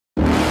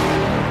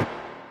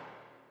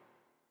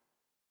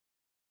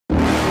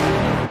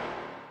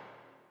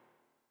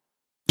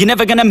You're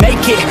never gonna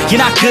make it,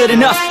 you're not good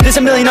enough. There's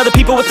a million other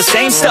people with the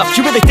same stuff.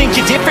 You really think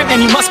you're different?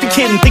 Man, you must be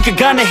kidding. Think you're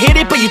gonna hit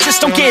it, but you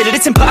just don't get it.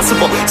 It's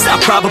impossible, it's not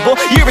probable,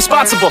 you're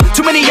irresponsible.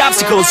 Too many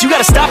obstacles, you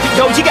gotta stop it,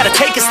 yo. You gotta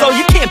take it slow,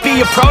 you can't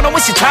be a pro. Don't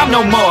waste your time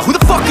no more. Who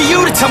the fuck are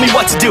you to tell me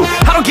what to do?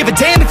 I don't give a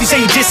damn if you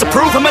say you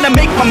disapprove. I'm gonna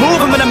make my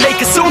move, I'm gonna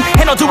make it soon.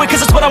 And I'll do it cause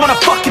it's what I wanna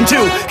fucking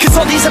do. Cause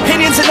all these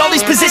opinions and all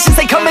these positions,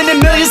 they come in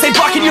millions, they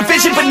blocking your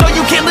vision. But no,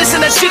 you can't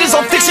listen, that shit is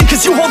all fiction.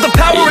 Cause you hold the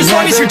power as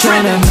long as you're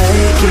driven.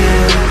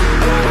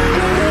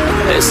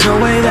 There's no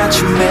way that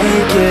you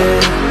make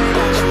it.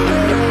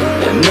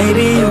 And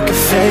maybe you can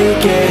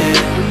fake it,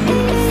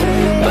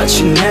 but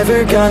you're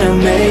never gonna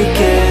make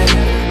it.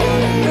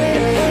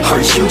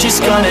 Are you just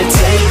gonna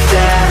take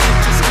that?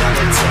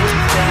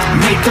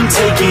 Make them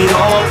take it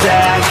all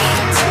back.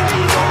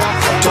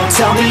 Don't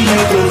tell me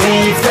you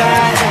believe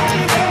that.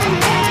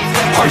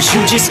 Are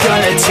you just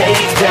gonna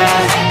take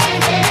that?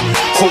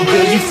 Or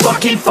will you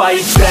fucking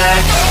fight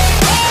back?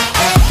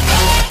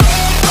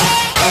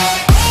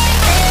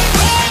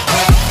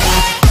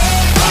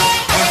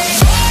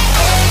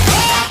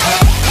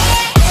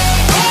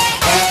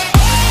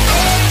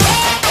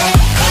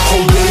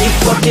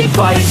 Fucking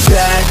fight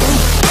back.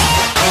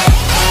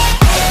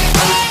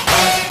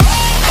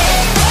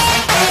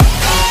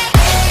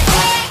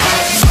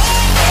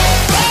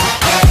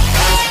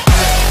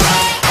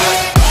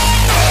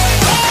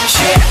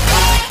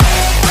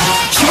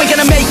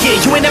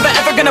 You ain't never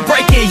ever gonna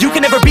break it. You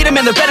can never beat them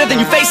and they're better than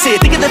you face it.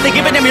 Thinking that they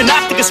give a damn, you're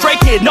not, think a straight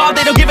kid. No,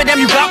 they don't give a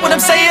damn, you got what I'm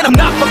saying? I'm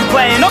not fucking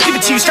playing, I'll give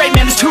it to you straight,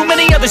 man. There's too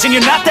many others and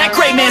you're not that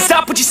great, man.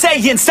 Stop what you're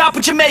saying, stop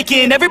what you're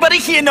making. Everybody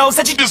here knows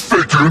that you just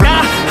faking.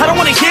 Nah, I don't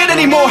wanna hear it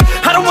anymore,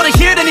 I don't wanna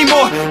hear it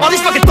anymore. All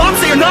these fucking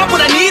thoughts, they are not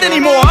what I need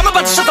anymore. I'm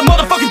about to shut the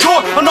motherfucking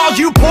door on all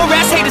you poor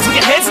ass haters with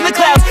your heads in the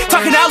clouds,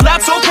 talking out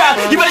loud so proud.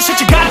 You better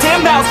shut your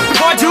goddamn mouth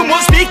before I do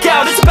more, speak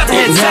out. It's about to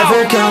head south.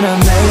 You're never gonna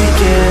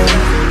make it.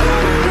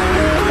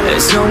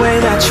 There's no way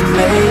that you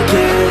make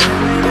it.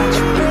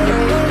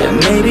 And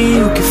maybe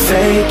you can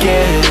fake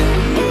it,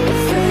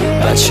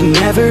 but you're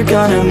never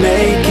gonna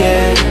make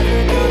it.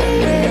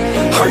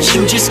 Are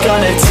you just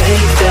gonna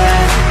take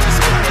that?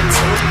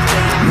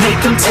 Make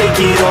them take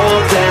it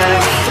all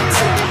back.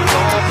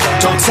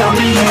 Don't tell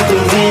me you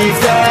believe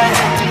that.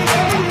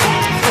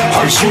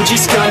 Are you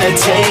just gonna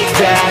take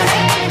that?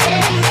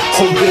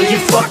 Or will you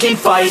fucking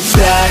fight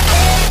back?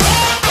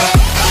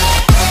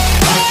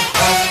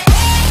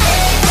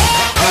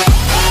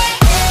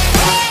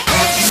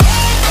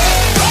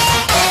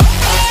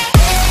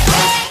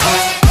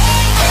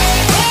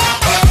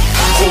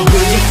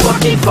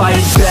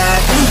 Fight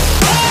back.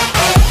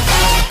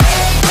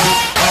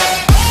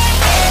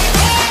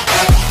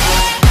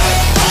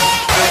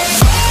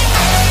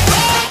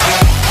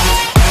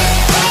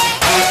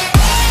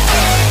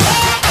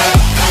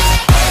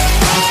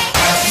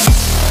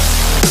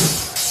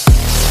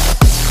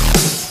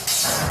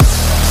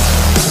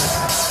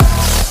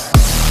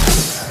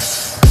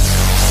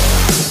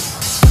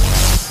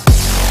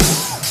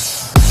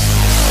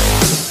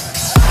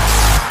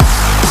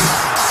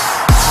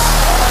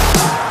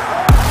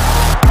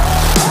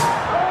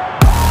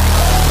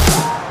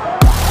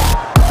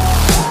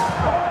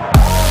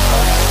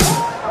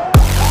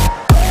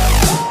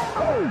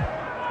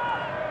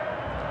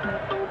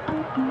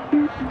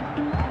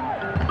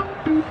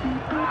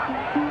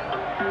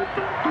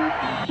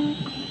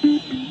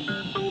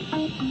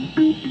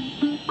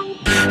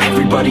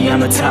 Everybody on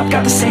the top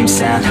got the same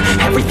sound.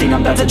 Everything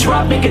I'm about to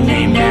drop, make a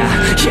name now.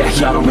 Yeah,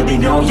 y'all don't really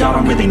know, y'all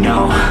don't really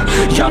know.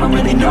 Y'all don't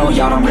really know,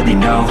 y'all don't really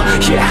know.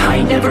 Yeah, I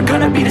ain't never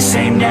gonna be the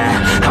same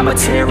now. I'ma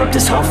tear up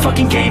this whole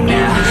fucking game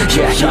now.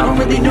 Yeah, y'all don't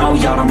really know,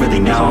 y'all don't really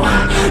know.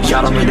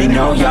 Y'all don't really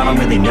know, y'all don't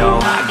really know.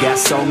 I got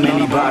so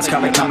many bars,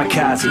 call it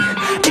kamikaze.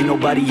 Ain't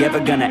nobody ever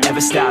gonna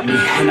ever stop me.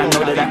 And I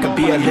know that I could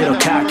be a little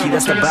cocky.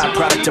 That's the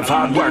byproduct of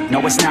hard work, no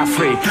it's not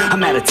free.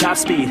 I'm at a top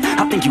speed,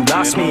 I think you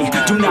lost me.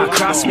 Do not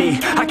cross me,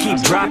 I keep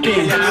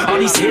dropping all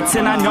these hits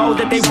and I know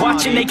that they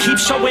watching. They keep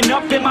showing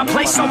up in my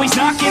place, always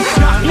knocking.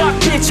 Knock, knock,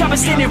 bitch, I've been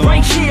standing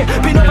right here.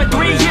 Been over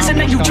 3 years and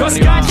now you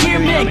just got here.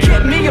 Man,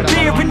 get me a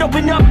beer and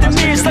open up the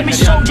mirrors. Let me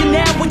show you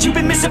now what you've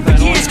been missing for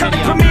years. Call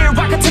it premiere,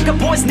 I can take a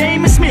boy's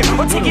name and smear,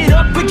 or take it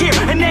up a gear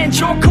and end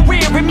your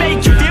career and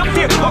make you feel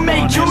fear, or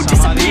make you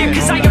disappear.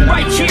 Cause I am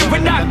right here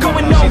and not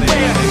going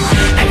nowhere.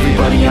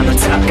 Everybody on the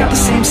top got the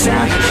same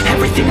sound.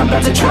 Everything I'm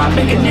about to drop,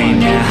 make a name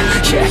now.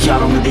 Yeah, y'all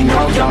don't really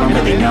know, y'all don't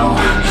really know.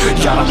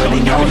 Y'all don't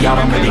really know, y'all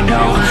don't really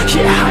know.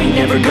 Yeah, I ain't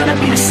never gonna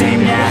be the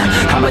same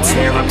now. I'ma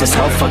tear up this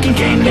whole fucking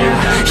game now.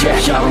 Yeah,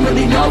 y'all don't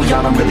really know,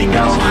 y'all don't really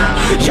know.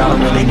 Y'all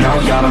don't really know,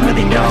 y'all don't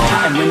really know.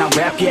 And when I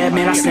rap, yeah,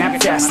 man, I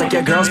snap fast. Like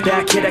your girl's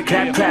back, hit a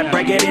clap, clap,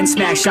 break it in,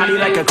 smack. Shotty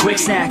like a quick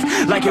snack,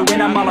 like it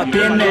when I'm all up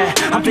in there.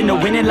 I'm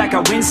finna win it like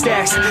I win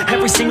stacks.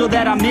 Every single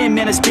that I'm in,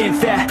 man, it's been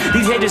fat.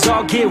 These haters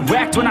all get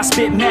whacked when I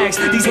spit max.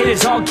 These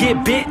haters all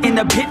get bit in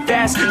the pit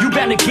fast. You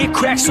better get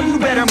cracked, so you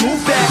better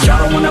move back. Y'all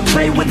don't wanna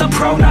play with a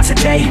pro, not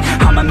today.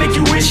 I'ma make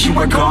you wish you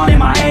were gone,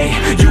 MIA.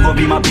 You gon'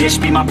 be my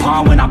bitch, be my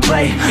pawn when I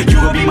play. You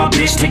gon' be my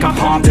bitch, take my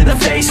palm to the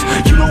face.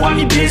 You know I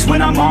need biz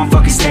when I'm on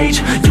fucking stage.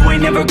 You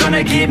ain't never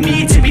gonna get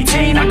me to be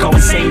tame. I go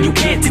insane, you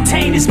can't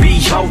detain this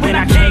beat, yo, when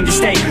I came to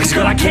stay. Cause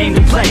girl, I came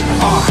to play.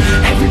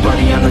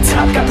 Everybody on the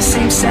top got the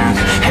same sound.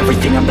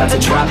 Everything I'm about to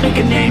drop, make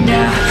a name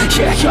now.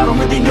 Yeah, y'all don't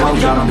really know,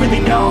 y'all don't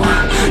really know.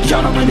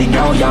 Y'all don't really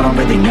know, y'all don't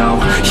really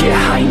know.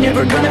 Yeah, I ain't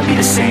never gonna be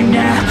the same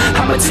now.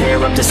 I'ma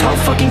tear up this whole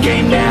fucking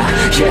game now.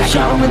 Yeah,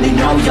 y'all don't really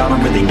know, y'all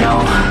don't really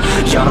know.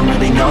 Y'all don't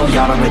really know,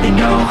 y'all don't really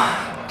know.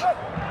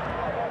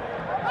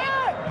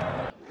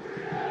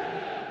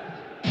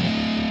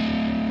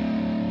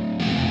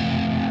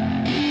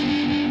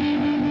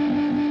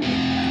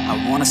 I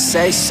wanna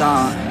say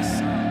something,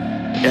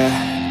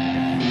 yeah.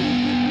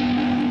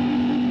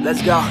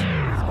 Let's go.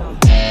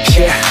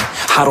 Yeah,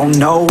 I don't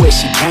know where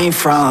she came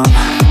from,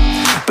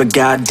 but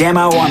goddamn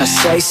I wanna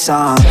say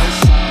something.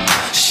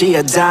 She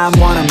a dime,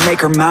 wanna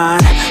make her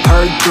mine.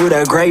 Heard through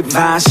the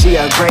grapevine, she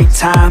a great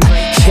time.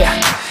 Yeah,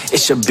 it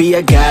should be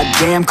a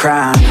goddamn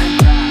crime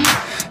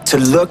to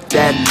look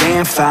that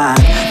damn fine.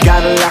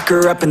 Gotta lock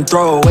her up and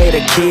throw away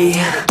the key,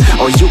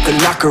 or you can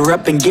lock her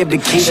up and give the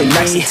key to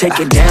me. Take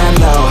it down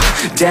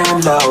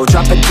low,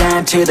 drop it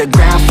down to the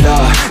ground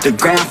floor. The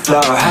ground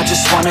floor, I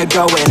just wanna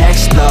go and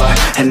explore.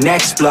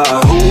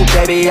 Ooh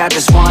baby, I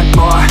just want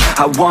more,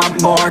 I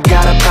want more.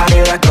 Got a body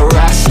like a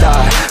rock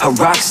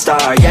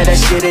star. Yeah, that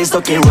shit is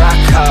looking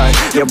rock hard,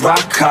 yeah,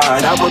 rock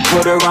hard. I would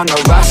put her on the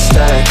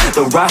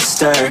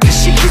roster, cause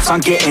she keeps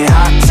on getting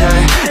hotter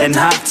and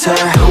hotter.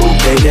 Ooh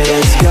baby,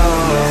 let's go.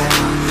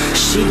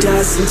 She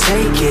doesn't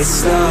take it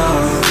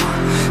slow,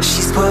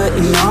 she's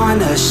putting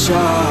on a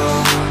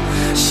show.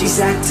 She's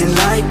acting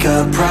like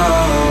a pro.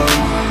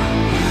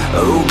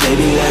 Oh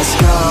baby, let's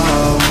go.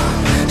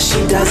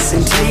 She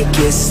doesn't take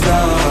it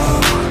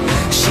slow,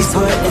 she's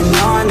putting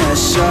on a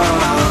show.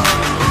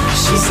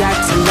 She's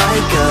acting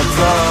like a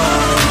pro.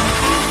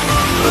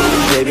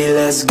 Oh baby,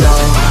 let's go.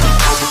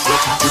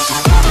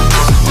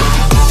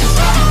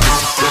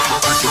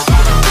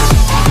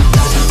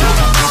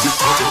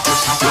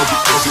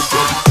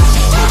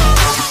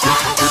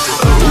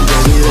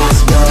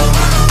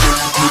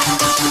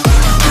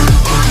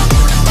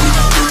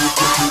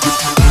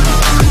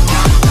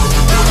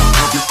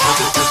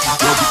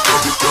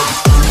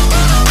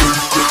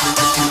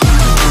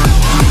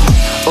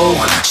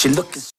 She looking